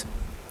 days.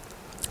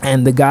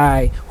 And the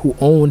guy who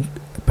owned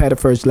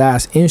Pettiford's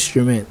last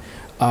instrument,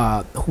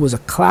 who was a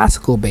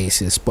classical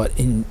bassist but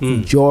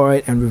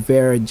enjoyed and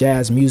revered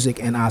jazz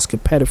music and Oscar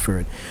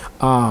Pettiford,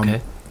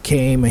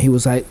 came and he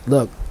was like,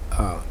 look,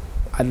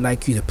 I'd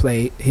like you to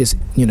play his,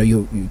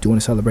 you're doing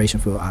a celebration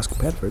for Oscar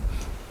Pettiford.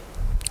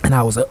 And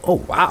I was like,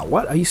 oh, wow,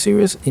 what? Are you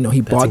serious?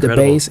 He bought the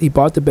bass. He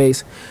bought the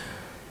bass.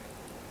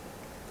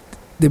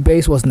 The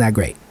bass wasn't that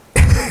great.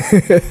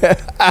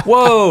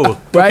 Whoa.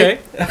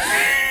 Right?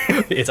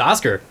 Okay. It's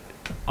Oscar.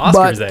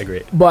 Oscar's that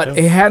great. But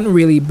it hadn't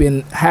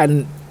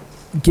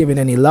given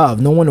any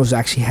love. No one was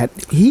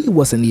he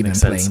wasn't even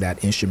playing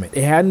that instrument.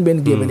 It hadn't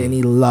been given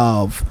any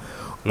love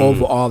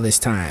over all this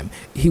time.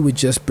 He would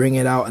just bring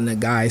it out and the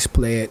guys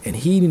play it, and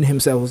he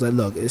himself was like,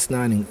 look, it's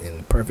not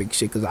in perfect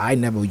shape, because I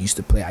never used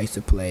to play. I used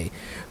to play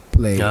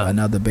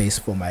another bass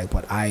for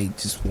but I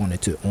just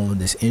wanted to own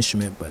this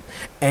instrument. But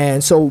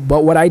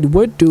what I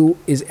would do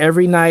is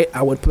every night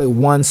I would play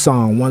one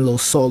song, one little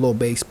solo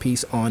bass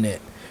piece on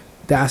it.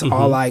 That's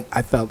all I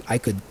felt I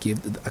could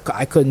give.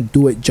 I couldn't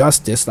do it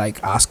justice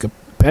like Oscar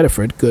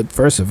Pettiford could,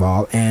 first of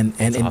all, and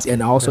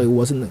also it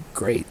wasn't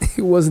great.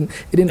 It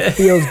didn't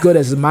feel as good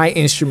as my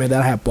instrument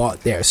that I had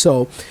bought there.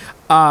 So,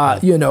 so I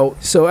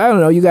don't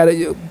know. You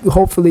gotta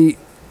hopefully,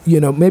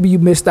 maybe you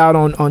missed out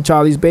on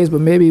Charlie's bass,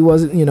 but maybe he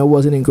wasn't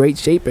in great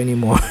shape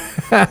anymore.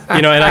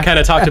 And I kind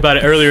of talked about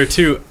it earlier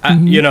too.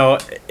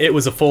 It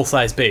was a full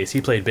size bass.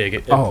 He played big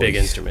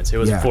instruments. It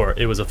was a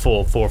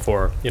full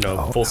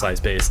 4/4, full size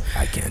bass.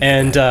 I can't.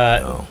 And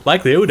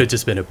likely it would have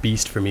just been a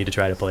beast for me to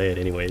try to play it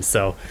anyways.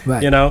 So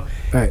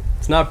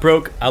it's not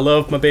broke. I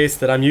love my bass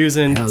that I'm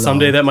using. Hello.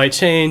 Someday that might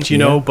change,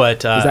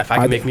 but if I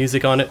can make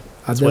music on it,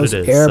 that's what it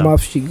is. Air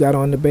muffs she got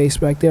on the bass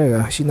back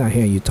there. She's not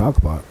hearing you talk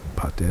about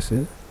this,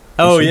 is it?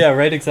 Oh yeah,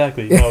 right,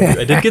 exactly.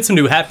 I did get some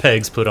new hat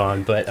pegs put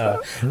on, but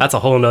that's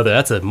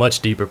a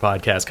much deeper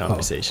podcast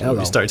conversation.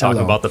 We start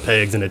talking about the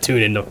pegs and the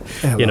tuning, all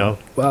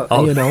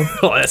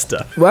that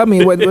stuff. Well, I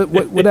mean,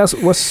 what else?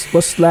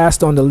 What's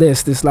last on the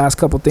list? This last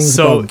couple things.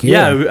 So about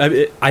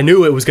gear. I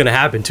knew it was going to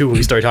happen too when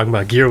we started talking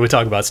about gear. We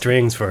talk about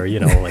strings for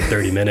like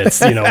 30 minutes,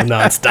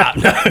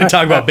 nonstop.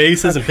 Talk about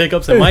basses and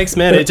pickups and mics,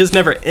 man. It just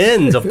never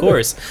ends. Of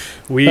course,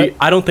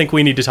 I don't think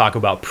we need to talk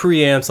about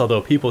preamps,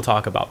 although people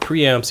talk about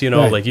preamps.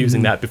 Like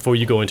using that before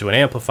you go into an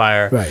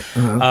amplifier. Right.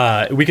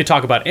 We could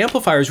talk about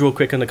amplifiers real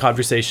quick in the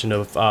conversation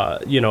of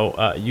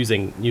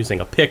using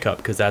a pickup,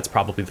 because that's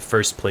probably the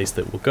first place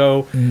that we'll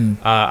go.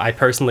 I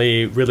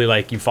personally really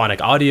like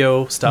euphonic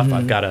audio stuff.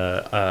 I've got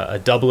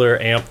a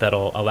doubler amp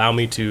that'll allow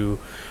me to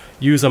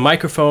use a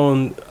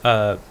microphone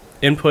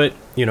input,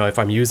 if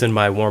I'm using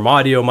my warm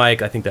audio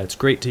mic, I think that's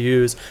great to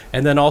use.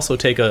 And then also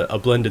take a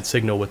blended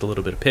signal with a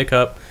little bit of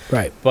pickup.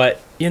 Right.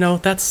 But,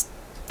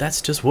 that's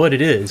just what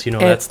it is.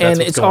 That's and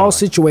what's it's going all on.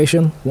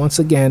 situation once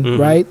again, Mhm.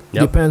 right?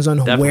 Yep. Depends on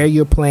Definitely. where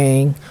you're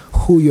playing,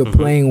 who you're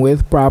playing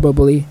with,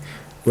 probably,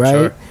 right?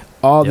 Sure.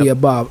 All the Yep.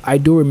 above. I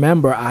do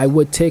remember I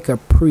would take a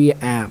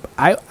preamp.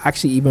 I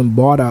actually even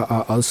bought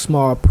a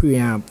small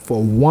preamp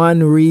for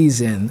one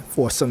reason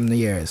for some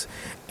years,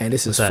 and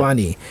this is What's that?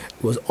 funny.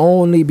 It was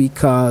only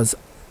because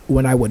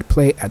when I would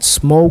play at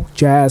Smoke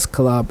Jazz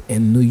Club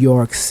in New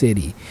York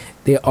City,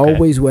 they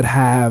always would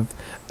have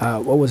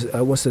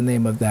what's the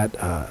name of that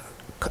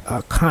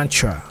a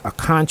Contra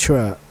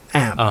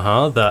amp,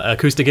 The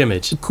acoustic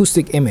image.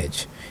 acoustic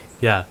image.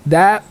 Yeah.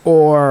 That,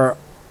 or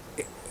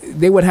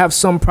they would have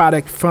some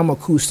product from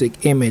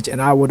acoustic image,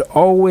 and I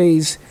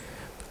always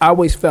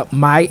felt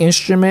my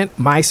instrument,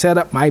 my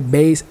setup, my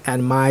bass,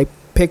 and my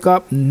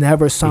pickup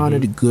never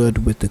sounded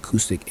good with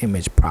acoustic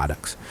image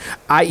products.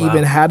 I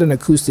even had an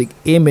acoustic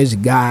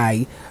image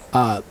guy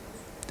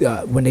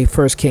when they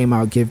first came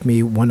out give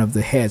me one of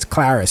the heads,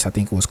 Claris I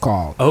think it was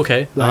called.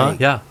 Okay.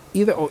 Like, Yeah.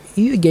 Either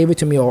gave it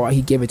to me or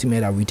he gave it to me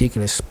at a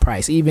ridiculous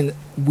price. Even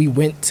we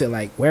went to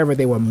like wherever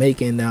they were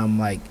making them,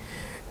 like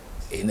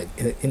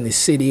in the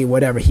city,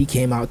 whatever. He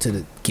came out to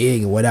the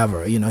gig or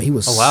whatever. He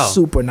was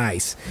super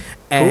nice,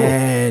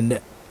 and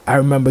I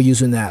remember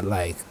using that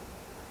like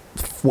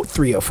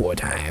 3 or 4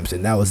 times,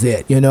 and that was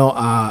it.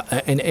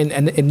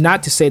 And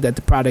not to say that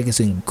the product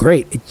isn't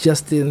great, it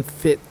just didn't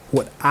fit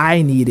what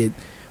I needed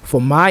for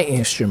my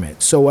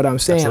instrument. So what I'm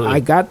saying, Absolutely. I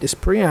got this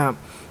preamp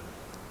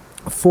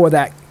for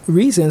that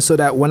reason, so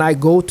that when I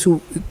go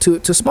to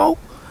smoke,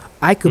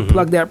 I could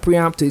plug that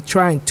preamp to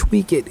try and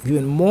tweak it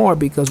even more,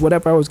 because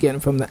whatever I was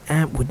getting from the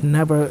amp would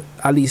never,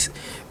 at least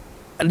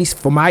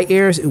for my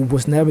ears, it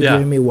was never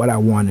giving me what I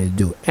wanted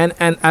to do. And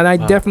I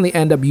definitely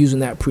end up using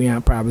that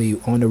preamp probably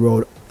on the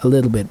road a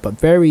little bit, but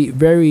very,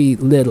 very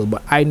little.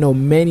 But I know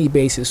many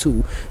bassists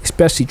who,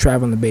 especially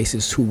traveling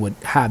bassists, who would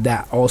have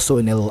that also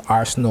in their little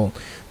arsenal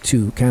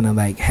to kind of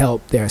like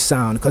help their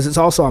sound, because it's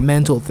also a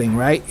mental thing,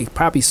 right? It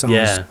probably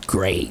sounds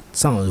great,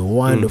 sounds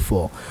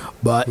wonderful,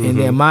 but in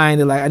their mind,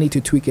 they're like, I need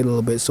to tweak it a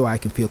little bit so I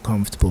can feel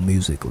comfortable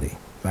musically,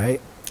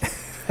 right?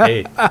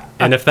 Hey,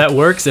 and if that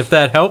works, if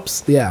that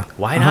helps, Yeah.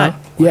 why not?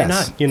 Why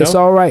not? It's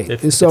all right.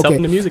 If It's helping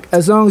okay the music.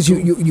 as long as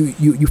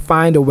you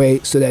find a way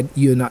so that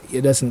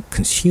it doesn't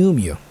consume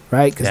you,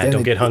 right? Yeah,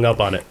 don't get hung up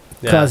on it.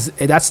 Because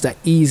that's the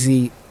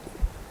easy.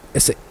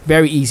 It's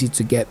very easy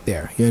to get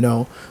there,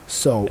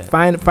 So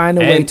find a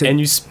way to. And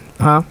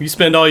you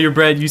spend all your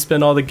bread, you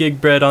spend all the gig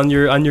bread on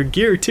your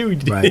gear too,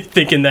 Right.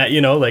 thinking that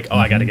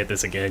I got to get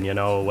this again,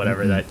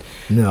 whatever that.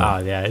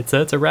 No.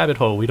 It's a rabbit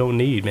hole we don't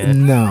need,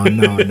 man. No.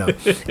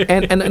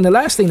 and the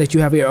last thing that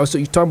you have here, also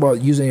you talk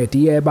about using a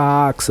DA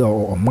box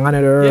or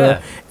monitor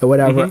or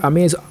whatever. I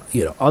mean, it's,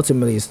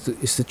 ultimately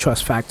it's the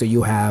trust factor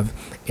you have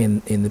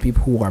in the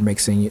people who are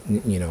mixing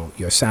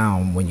your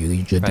sound when you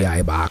use your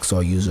DI box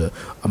or use a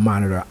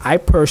monitor. I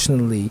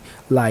personally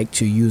like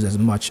to use as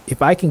much,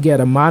 if I can get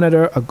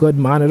a good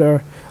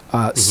monitor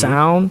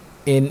sound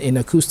in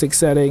acoustic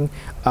setting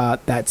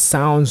that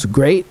sounds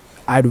great,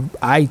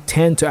 I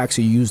tend to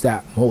actually use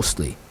that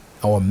mostly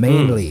or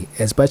mainly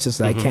as much as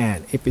I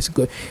can if it's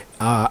good,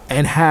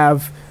 and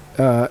have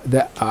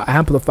the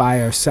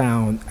amplifier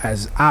sound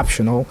as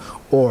optional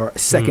or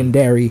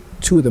secondary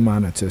to the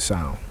monitor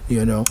sound.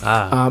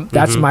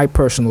 That's my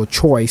personal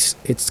choice.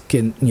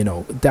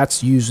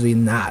 That's usually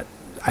not.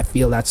 I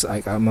feel that's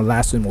like I'm a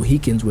last of the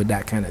Mohicans with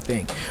that kind of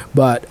thing.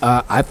 But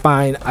I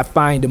find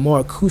the more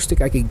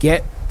acoustic I could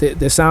get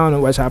the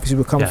sound, which obviously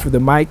will come through the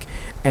mic,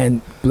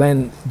 and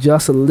blend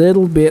just a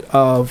little bit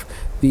of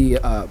the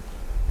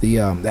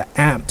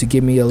amp to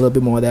give me a little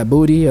bit more of that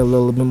booty, a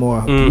little bit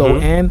more low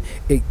end.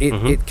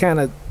 It kind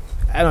of,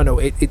 I don't know.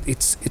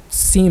 It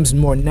seems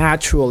more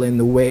natural in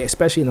the way,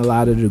 especially in a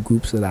lot of the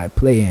groups that I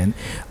play in,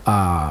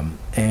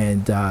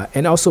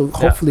 and also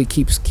hopefully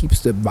keeps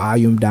the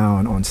volume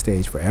down on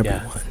stage for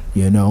everyone.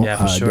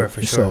 For sure.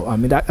 So I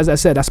mean, as I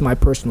said, that's my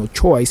personal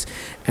choice,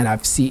 and I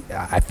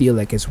feel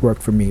like it's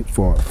worked for me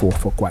for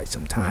quite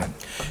some time.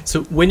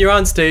 So when you're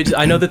on stage,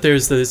 I know that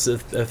there's this a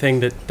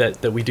thing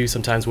that we do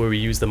sometimes where we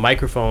use the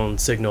microphone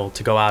signal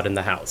to go out in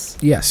the house.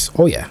 Yes.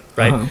 Oh yeah.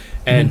 Right.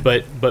 And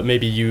but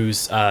maybe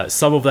use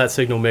some of that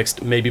signal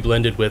mixed, maybe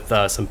blended with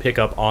some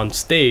pickup on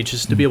stage,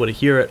 just to be able to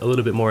hear it a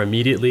little bit more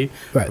immediately,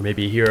 right. Or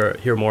maybe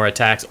hear more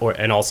attacks,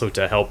 and also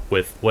to help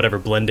with whatever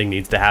blending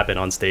needs to happen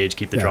on stage,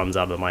 keep the drums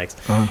out of the mics.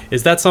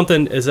 Is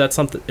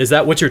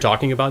that what you're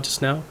talking about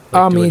just now?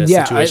 Like I mean,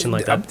 situation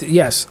like that?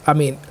 Yes. I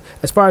mean,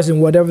 as far as in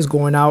whatever's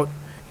going out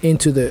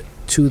into the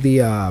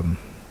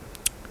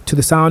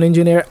sound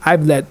engineer, I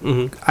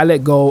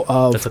let go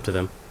of. That's up to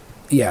them.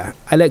 Yeah,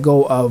 I let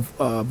go of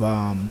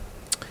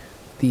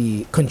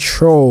the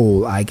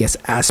control, I guess,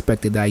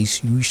 aspect that I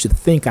used to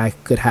think I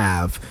could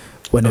have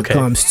when it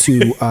comes to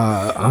like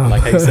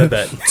how you said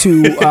that.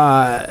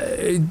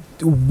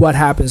 to what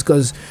happens,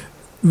 because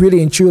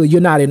really and truly,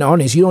 you're not in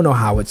earnest. You don't know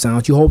how it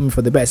sounds. You're hoping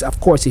for the best. Of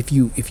course, if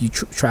you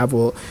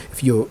travel,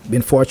 if you've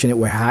been fortunate,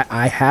 where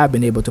I have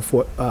been able to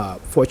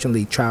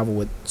fortunately travel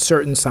with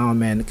certain sound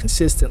men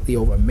consistently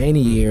over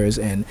many years,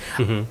 and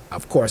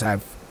of course,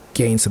 I've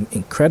gained some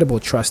incredible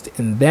trust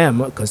in them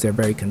because they're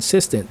very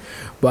consistent.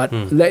 But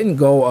letting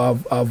go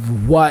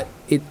of what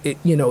it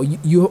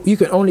you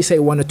can only say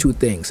one or two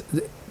things.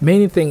 The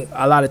main thing,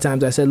 a lot of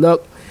times I said,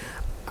 look,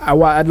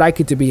 I'd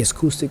like it to be as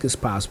acoustic as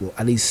possible,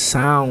 at least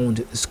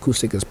sound as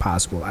acoustic as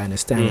possible. I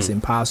understand it's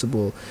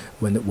impossible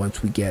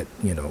once we get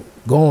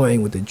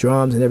going with the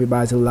drums and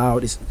everybody's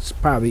loud. It's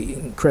probably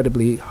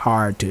incredibly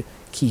hard to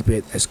keep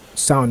it as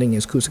sounding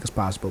as acoustic as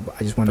possible. But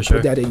I just want to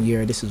put that in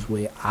here. This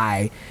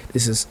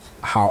is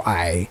how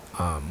I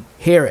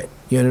hear it.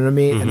 You know what I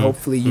mean? And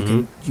hopefully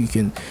you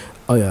can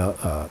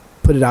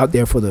put it out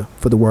there for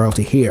the world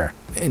to hear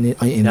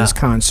in this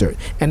concert,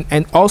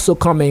 and also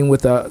coming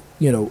with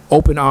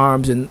open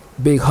arms and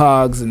big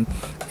hugs and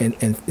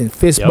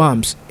fist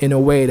bumps in a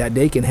way that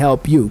they can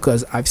help you,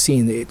 because I've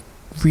seen it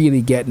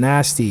really get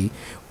nasty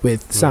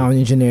with sound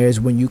engineers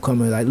when you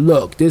come and like,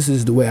 look, this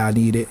is the way I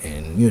need it,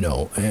 and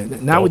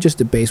not with just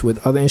the bass,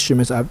 with other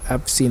instruments,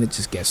 I've seen it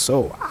just get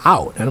so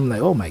out, and I'm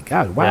like, oh my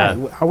God, why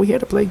are we here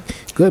to play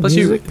good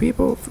music,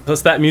 people?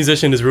 Plus that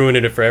musician is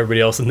ruining it for everybody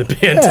else in the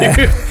band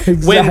too.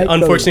 Exactly. When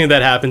unfortunately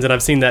that happens, and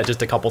I've seen that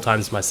just a couple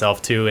times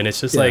myself too, and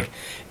it's just like,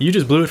 you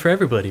just blew it for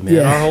everybody,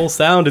 man. Our whole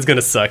sound is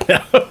gonna suck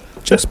now.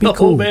 Just be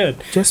cool, man.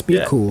 Just be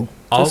cool.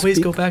 Always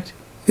go back to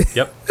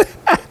Yep.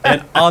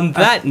 And on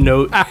that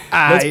note,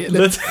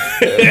 let's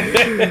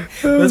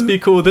be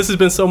cool. This has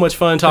been so much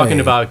fun talking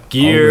about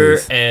gear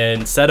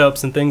and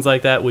setups and things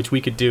like that, which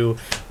we could do.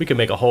 We could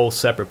make a whole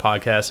separate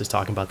podcast just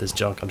talking about this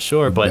junk, I'm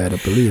sure. But better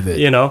believe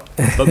it.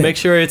 But make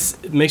sure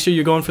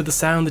you're going for the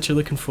sound that you're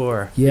looking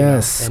for.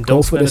 Yes, and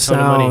go for the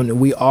sound.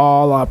 We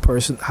all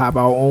have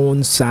our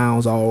own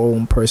sounds, our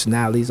own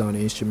personalities on the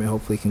instrument.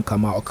 Hopefully, it can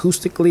come out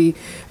acoustically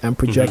and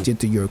projected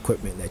to your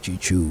equipment that you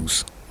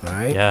choose.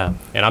 Right. Yeah,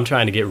 and I'm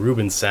trying to get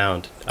Ruben's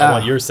sound. I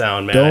want your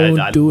sound, man.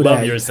 I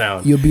love your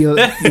sound. You'll be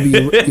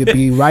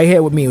right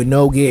here with me with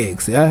no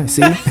gigs. Yeah,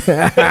 see.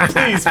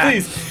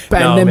 please.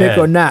 Pandemic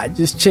or not,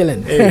 just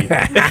chilling. Hey. All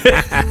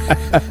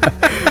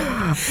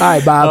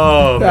right, Bob.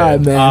 Oh, man. All right,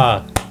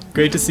 man.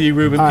 Great to see you,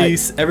 Ruben.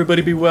 Peace.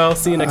 Everybody be well.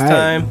 See you next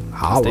time.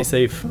 Stay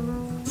safe.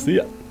 See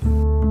ya.